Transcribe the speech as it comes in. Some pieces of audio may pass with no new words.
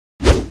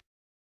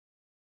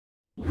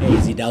Hey,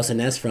 it's Idahosa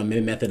Ness from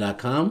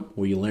method.com,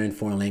 where you learn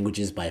foreign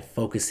languages by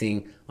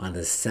focusing on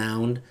the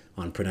sound,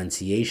 on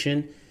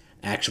pronunciation,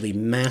 actually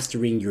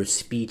mastering your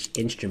speech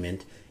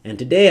instrument. And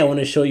today I want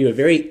to show you a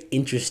very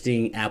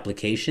interesting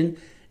application.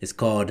 It's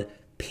called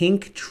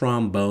Pink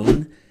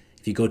Trombone.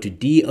 If you go to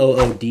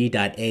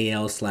Dood.al/Pink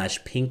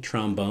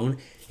Trombone,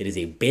 it is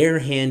a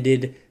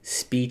barehanded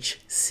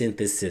speech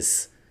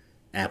synthesis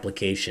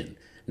application.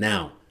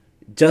 Now,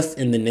 just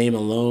in the name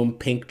alone,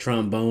 Pink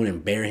Trombone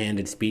and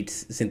barehanded speech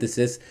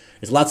synthesis,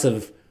 there's lots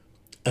of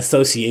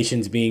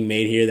associations being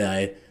made here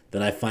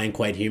that I find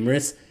quite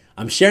humorous.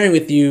 I'm sharing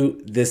with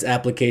you this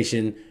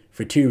application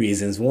for two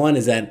reasons. One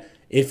is that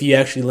if you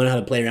actually learn how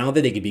to play around with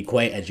it, it can be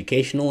quite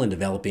educational in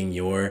developing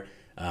your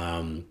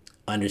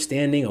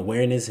understanding,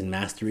 awareness, and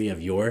mastery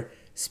of your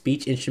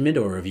speech instrument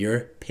or of your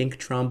pink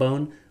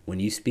trombone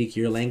when you speak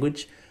your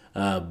language.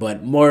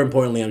 But more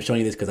importantly, I'm showing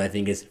you this because I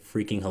think it's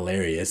freaking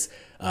hilarious.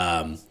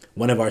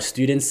 One of our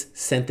students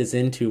sent this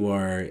into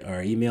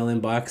our email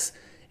inbox,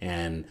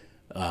 and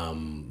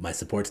my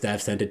support staff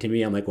sent it to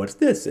me. I'm like, what's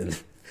this? And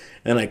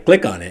I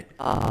click on it.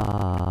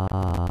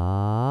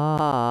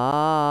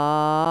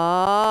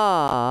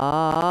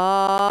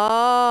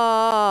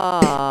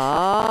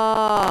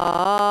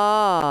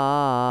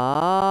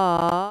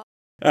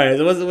 All right,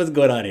 so what's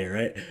going on here,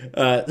 right?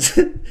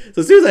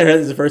 So as soon as I heard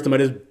this the first time, I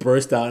just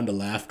burst out into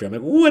laughter. I'm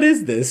like, what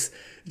is this?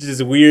 It's just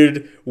this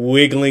weird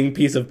wiggling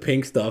piece of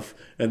pink stuff,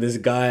 and this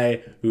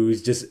guy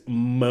who's just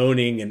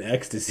moaning in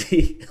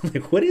ecstasy. I'm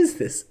like, what is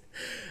this?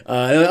 And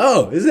I'm like,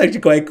 oh, this is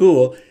actually quite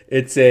cool.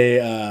 It's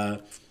an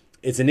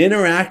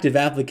interactive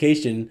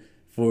application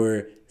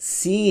for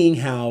seeing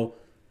how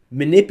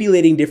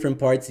manipulating different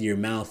parts of your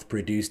mouth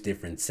produce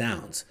different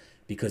sounds.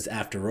 Because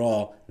after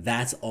all,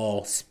 that's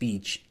all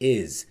speech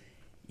is.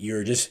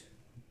 You're just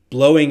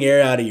blowing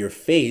air out of your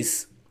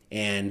face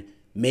and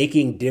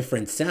making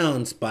different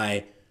sounds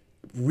by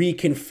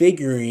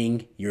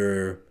reconfiguring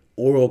your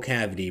oral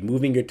cavity,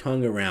 moving your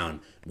tongue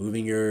around,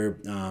 moving your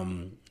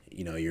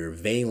your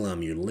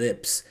velum, your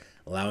lips,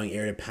 allowing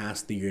air to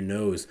pass through your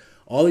nose.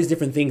 All these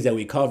different things that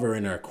we cover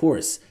in our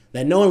course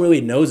that no one really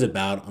knows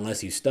about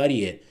unless you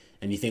study it.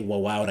 And you think,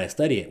 well, why would I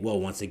study it? Well,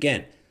 once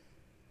again,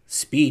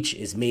 speech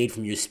is made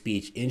from your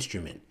speech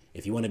instrument.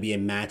 If you want to be a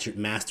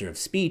master of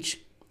speech,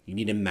 you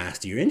need to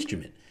master your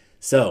instrument.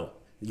 So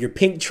your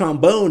pink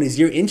trombone is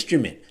your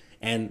instrument.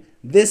 And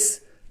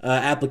this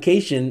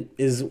application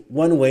is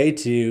one way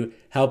to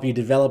help you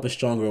develop a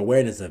stronger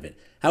awareness of it.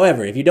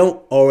 However, if you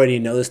don't already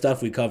know the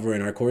stuff we cover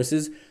in our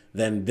courses,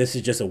 then this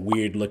is just a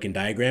weird looking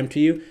diagram to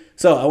you.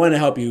 So I want to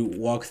help you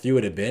walk through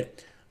it a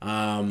bit.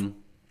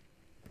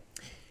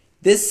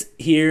 This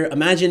here,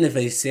 imagine if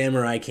a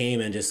samurai came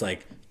and just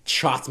like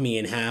chopped me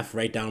in half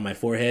right down my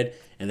forehead,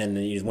 and then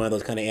there's one of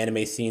those kind of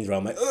anime scenes where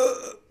I'm like,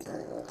 ugh,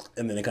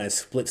 and then it kind of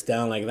splits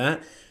down like that.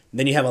 And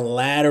then you have a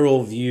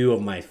lateral view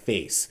of my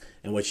face,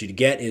 and what you'd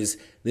get is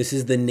this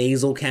is the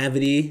nasal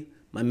cavity.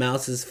 My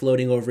mouth is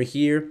floating over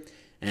here,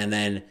 and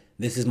then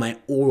this is my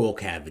oral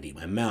cavity,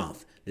 my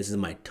mouth. This is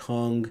my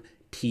tongue,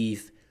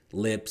 teeth,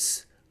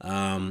 lips,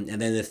 and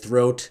then the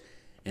throat.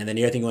 And then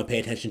the other thing you want to pay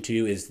attention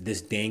to is this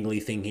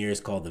dangly thing here is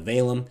called the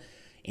velum.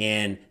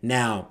 And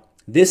now,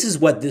 this is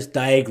what this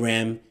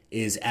diagram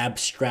is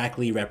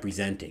abstractly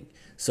representing.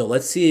 So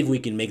let's see if we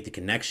can make the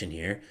connection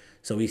here.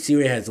 So we see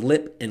where it has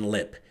lip and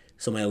lip.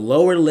 So my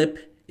lower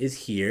lip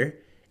is here,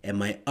 and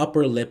my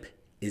upper lip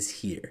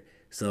is here.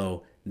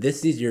 So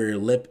this is your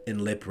lip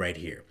and lip right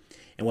here.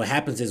 And what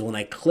happens is when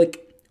I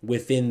click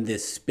within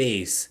this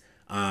space,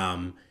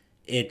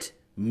 it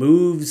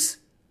moves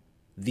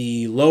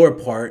the lower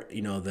part,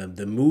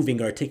 the moving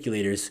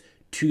articulators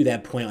to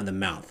that point on the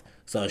mouth.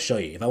 So I'll show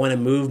you. If I want to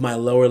move my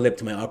lower lip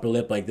to my upper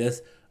lip like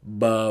this,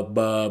 ba,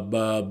 ba,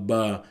 ba,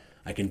 ba,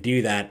 I can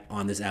do that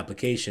on this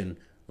application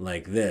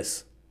like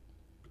this.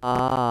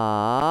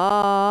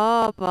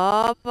 Ba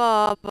ba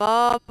ba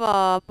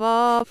ba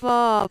ba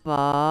ba ba.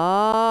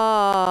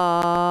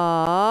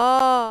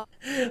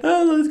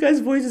 Oh, this guy's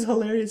voice is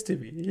hilarious to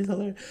me. It's just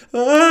hilarious.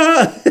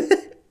 Ah!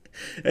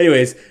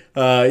 Anyways,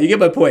 you get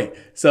my point.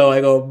 So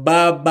I go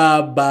ba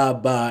ba ba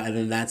ba, and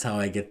then that's how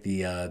I get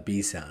the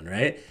B sound,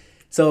 right?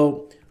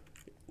 So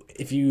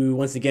if you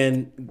once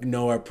again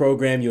know our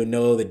program, you'll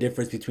know the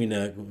difference between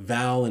a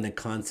vowel and a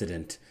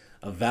consonant.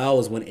 A vowel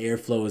is when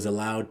airflow is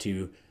allowed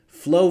to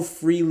flow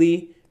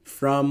freely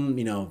from,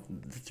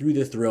 through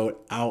the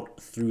throat out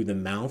through the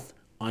mouth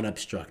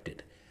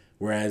unobstructed.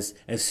 Whereas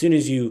as soon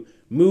as you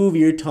move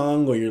your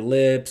tongue or your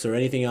lips or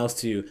anything else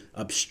to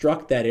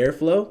obstruct that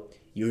airflow,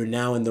 you're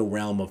now in the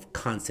realm of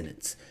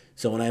consonants.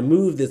 So when I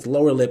move this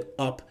lower lip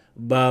up,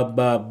 ba,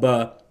 ba,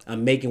 ba,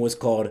 I'm making what's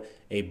called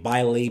a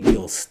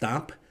bilabial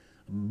stop,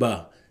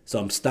 ba. So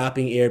I'm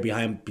stopping air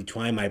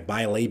between my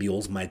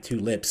bilabials, my two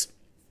lips,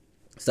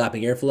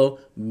 stopping airflow,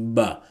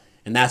 ba.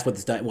 And that's what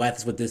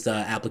this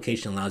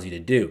application allows you to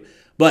do.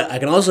 But I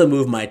can also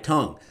move my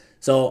tongue.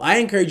 So I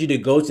encourage you to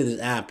go to this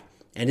app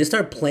and just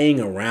start playing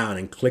around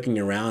and clicking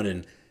around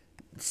and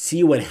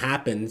see what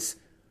happens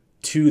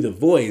to the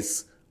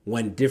voice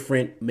when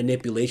different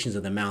manipulations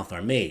of the mouth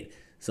are made.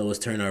 So let's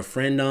turn our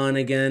friend on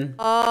again.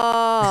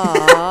 Alright,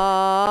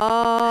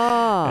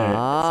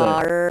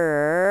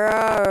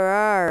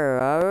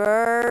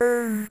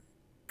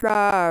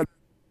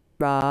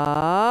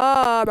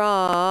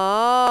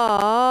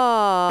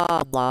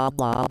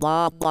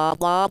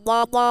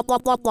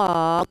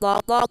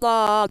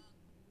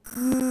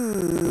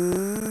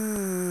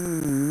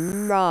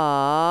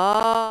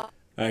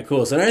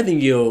 cool. So another thing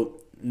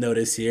you'll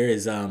notice here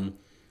is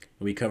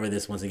we cover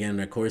this once again in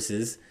our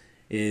courses,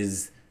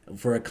 is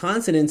for a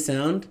consonant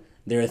sound,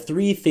 there are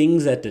three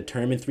features that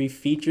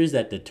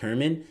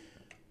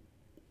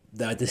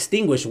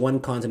distinguish one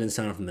consonant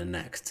sound from the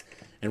next.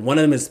 And one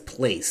of them is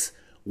place.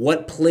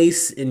 What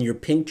place in your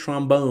pink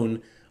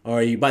trombone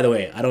are you? By the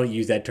way, I don't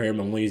use that term.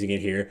 I'm only using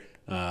it here.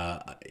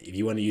 If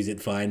you want to use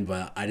it, fine,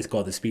 but I just call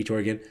it the speech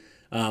organ.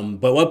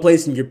 But what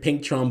place in your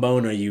pink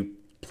trombone are you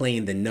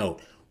playing the note?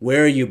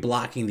 Where are you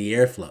blocking the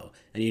airflow?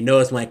 And you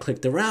notice when I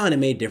clicked around, it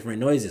made different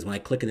noises. When I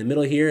click in the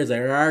middle here, it's like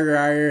rah,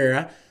 rah, rah,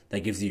 rah.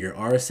 That gives you your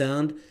R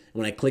sound. And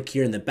when I click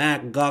here in the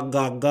back, ga,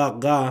 ga, ga,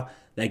 ga,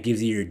 that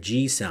gives you your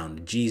G sound.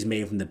 The G is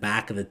made from the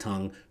back of the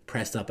tongue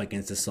pressed up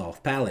against the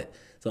soft palate.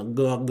 So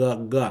ga, ga,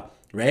 ga,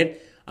 right?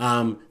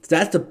 So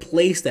that's the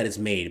place that it's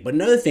made. But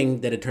another thing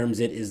that determines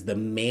it is the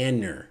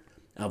manner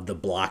of the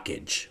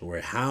blockage, or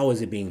how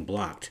is it being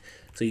blocked.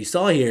 So you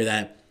saw here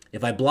that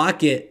if I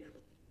block it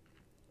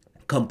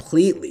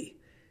completely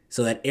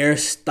so that air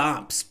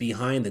stops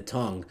behind the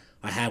tongue,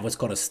 I have what's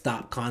called a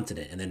stop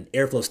consonant, and then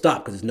airflow stops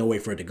because there's no way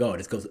for it to go. It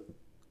just goes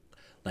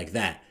like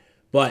that.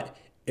 But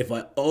if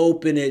I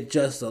open it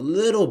just a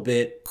little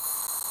bit,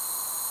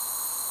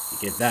 you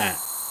get that.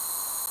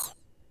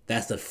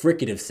 That's the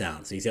fricative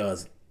sound. So you see how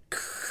it's,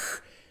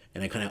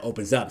 and it kind of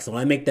opens up. So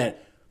when I make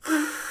that,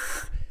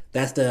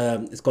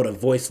 it's called a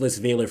voiceless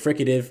velar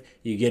fricative.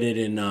 You get it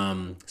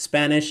in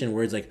Spanish and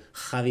words like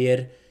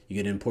Javier. You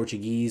get it in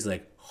Portuguese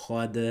like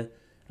Roda.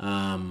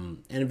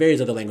 And in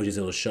various other languages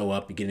it'll show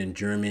up. You get it in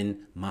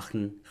German,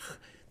 machen.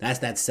 That's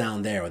that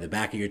sound there, where the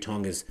back of your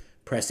tongue is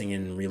pressing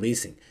and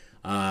releasing.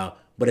 But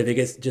if it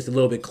gets just a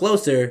little bit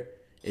closer,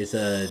 it's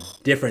a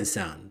different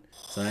sound.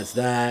 So that's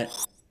that.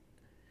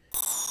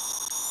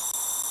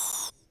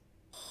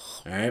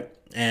 All right.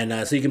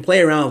 And so you can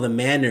play around with the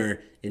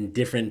manner in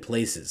different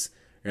places,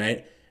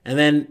 right? And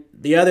then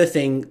the other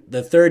thing,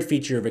 the third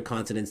feature of a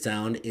consonant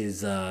sound is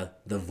the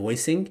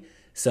voicing.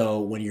 So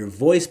when your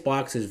voice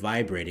box is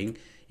vibrating,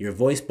 your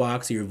voice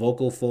box, your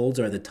vocal folds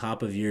are at the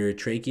top of your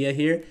trachea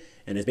here.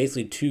 And it's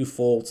basically two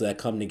folds that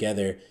come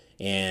together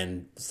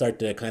and start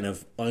to kind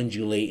of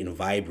undulate and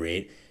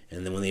vibrate.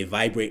 And then when they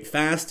vibrate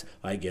fast,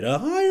 I get a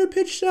higher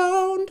pitch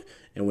sound.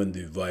 And when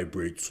they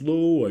vibrate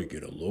slow, I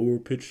get a lower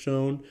pitch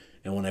sound.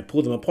 And when I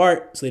pull them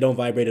apart so they don't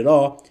vibrate at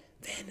all,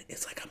 then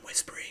it's like I'm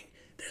whispering.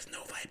 There's no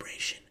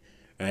vibration,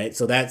 right?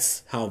 So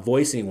that's how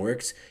voicing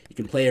works. You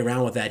can play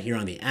around with that here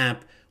on the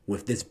app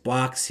with this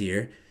box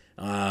here.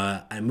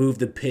 I move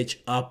the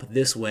pitch up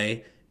this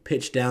way,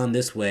 pitch down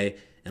this way,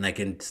 and I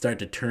can start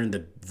to turn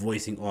the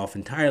voicing off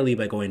entirely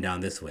by going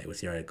down this way. We'll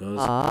see how it goes.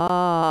 All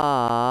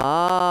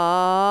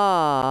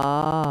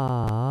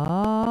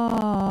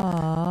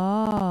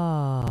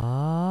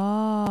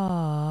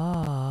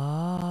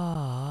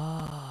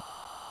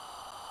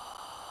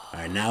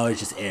right, now it's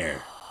just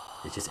air.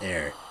 It's just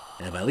air.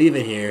 And if I leave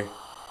it here,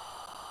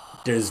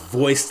 there's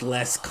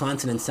voiceless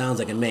consonant sounds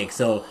I can make.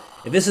 So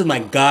if this is my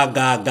ga,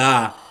 ga,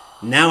 ga,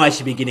 now I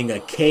should be getting a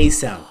K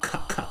sound.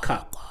 Ka, ka,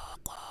 ka.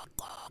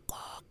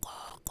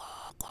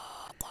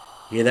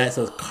 Hear that?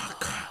 So it's ka,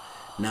 ka.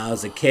 Now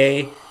it's a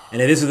K. And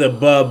if this is a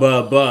ba,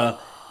 ba, ba,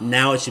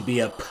 now it should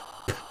be a p,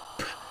 p,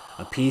 p,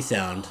 a P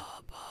sound.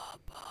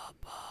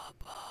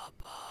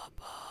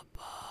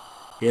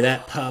 Hear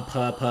that? Pa,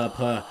 pa, pa,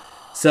 pa.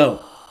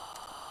 So,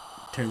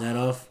 turn that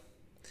off.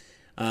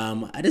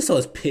 I just saw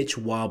his pitch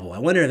wobble. I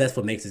wonder if that's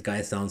what makes this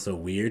guy sound so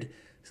weird.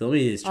 So let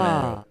me just try it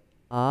out.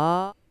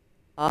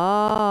 Alright.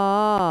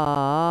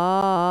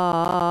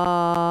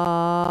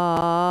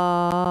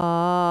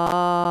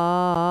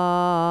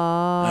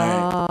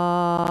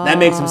 That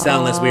makes him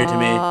sound less weird to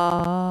me.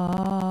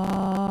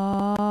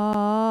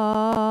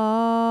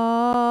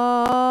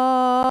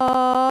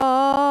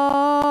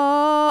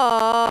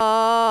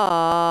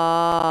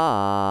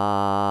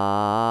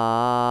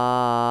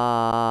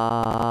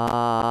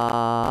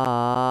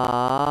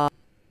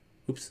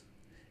 Oops.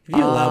 If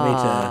you allow me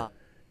to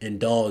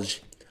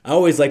indulge, I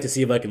always like to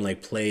see if I can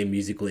like play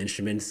musical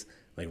instruments,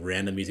 like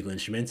random musical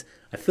instruments.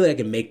 I feel like I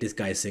can make this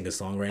guy sing a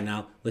song right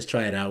now. Let's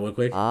try it out real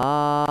quick.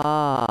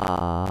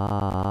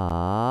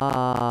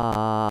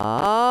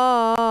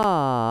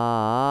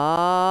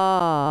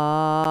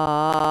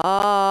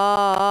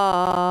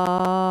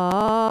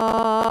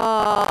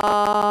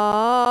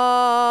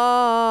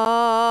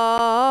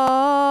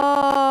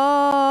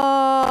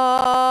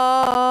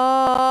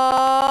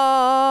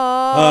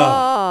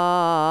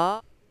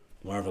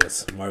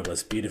 Marvelous,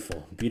 marvelous,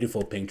 beautiful,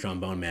 beautiful pink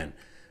trombone, man.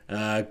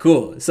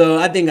 Cool. So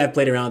I think I've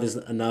played around with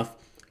this enough.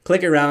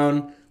 Click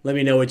around. Let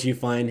me know what you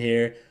find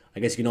here. I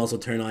guess you can also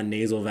turn on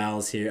nasal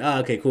vowels here. Ah,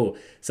 okay, cool.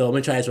 So I'm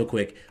gonna try this real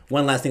quick.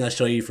 One last thing I'll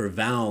show you for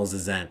vowels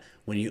is that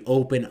when you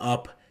open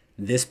up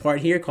this part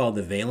here called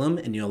the velum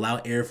and you allow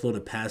airflow to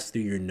pass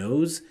through your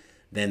nose,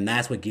 then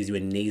that's what gives you a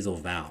nasal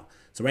vowel.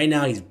 So right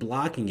now he's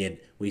blocking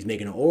it when he's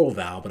making an oral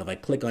vowel, but if I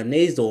click on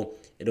nasal,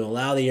 it'll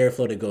allow the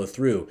airflow to go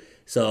through.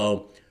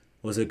 So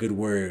what's a good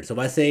word? So if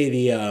I say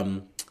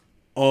the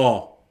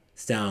aw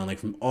sound, like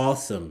from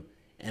awesome,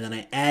 and then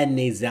I add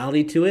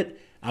nasality to it,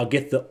 I'll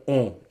get the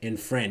on in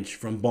French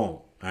from bon.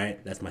 All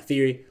right, that's my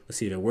theory. Let's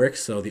see if it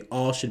works. So the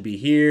all should be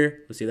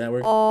here. Let's see if that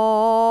works.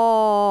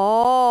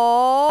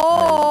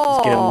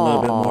 Let's get him a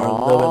little bit more, a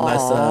little bit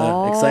less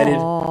excited.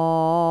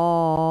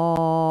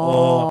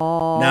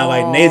 Oh, now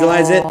if I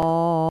nasalize it.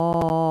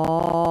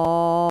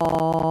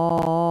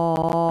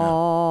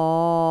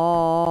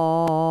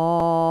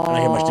 I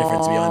don't hear much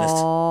difference, to be honest.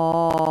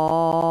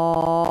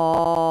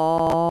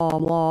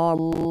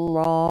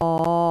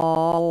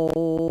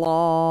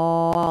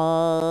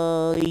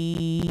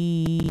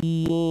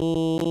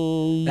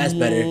 That's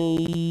better.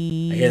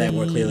 I hear that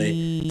more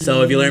clearly.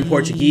 So if you learn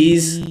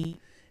Portuguese,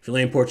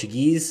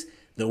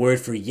 the word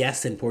for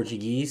yes in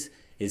Portuguese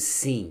is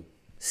sim,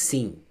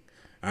 sim.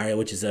 All right,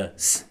 which is a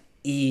s,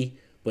 e,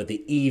 but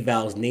the e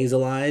vowel is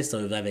nasalized.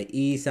 So if I have an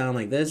e sound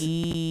like this,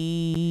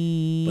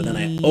 but then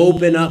I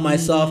open up my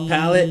soft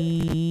palate,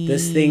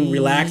 this thing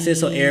relaxes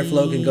so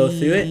airflow can go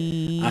through it.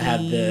 I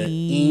have the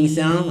e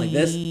sound like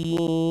this.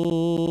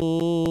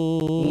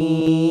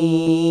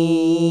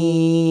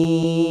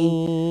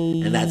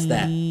 And that's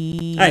that.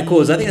 All right,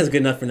 cool. So I think that's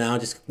good enough for now.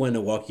 Just wanted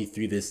to walk you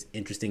through this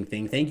interesting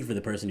thing. Thank you for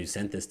the person who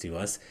sent this to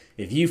us.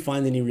 If you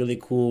find any really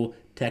cool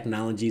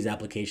technologies,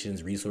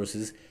 applications,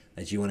 resources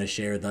that you want to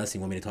share with us and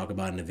you want me to talk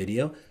about in a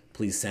video,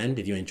 please send.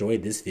 If you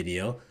enjoyed this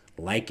video,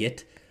 like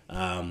it.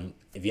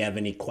 If you have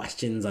any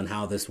questions on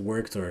how this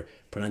works or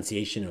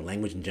pronunciation or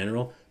language in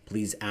general,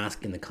 please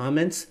ask in the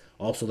comments.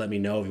 Also, let me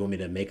know if you want me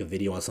to make a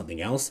video on something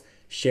else.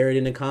 Share it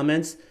in the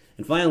comments.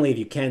 And finally, if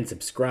you can,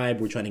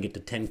 subscribe. We're trying to get to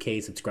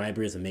 10K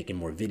subscribers and making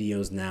more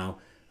videos now,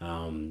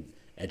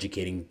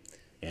 educating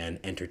and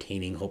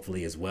entertaining,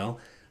 hopefully, as well.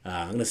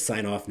 I'm going to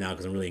sign off now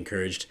because I'm really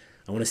encouraged.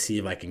 I want to see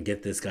if I can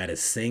get this guy to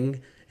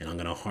sing, and I'm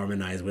going to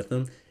harmonize with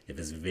him. If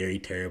it's very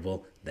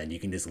terrible, then you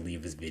can just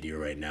leave this video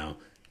right now.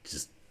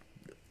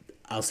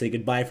 I'll say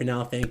goodbye for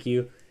now. Thank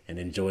you, and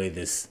enjoy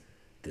this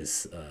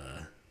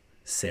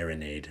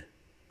serenade.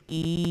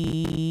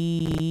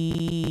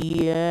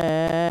 Yeah.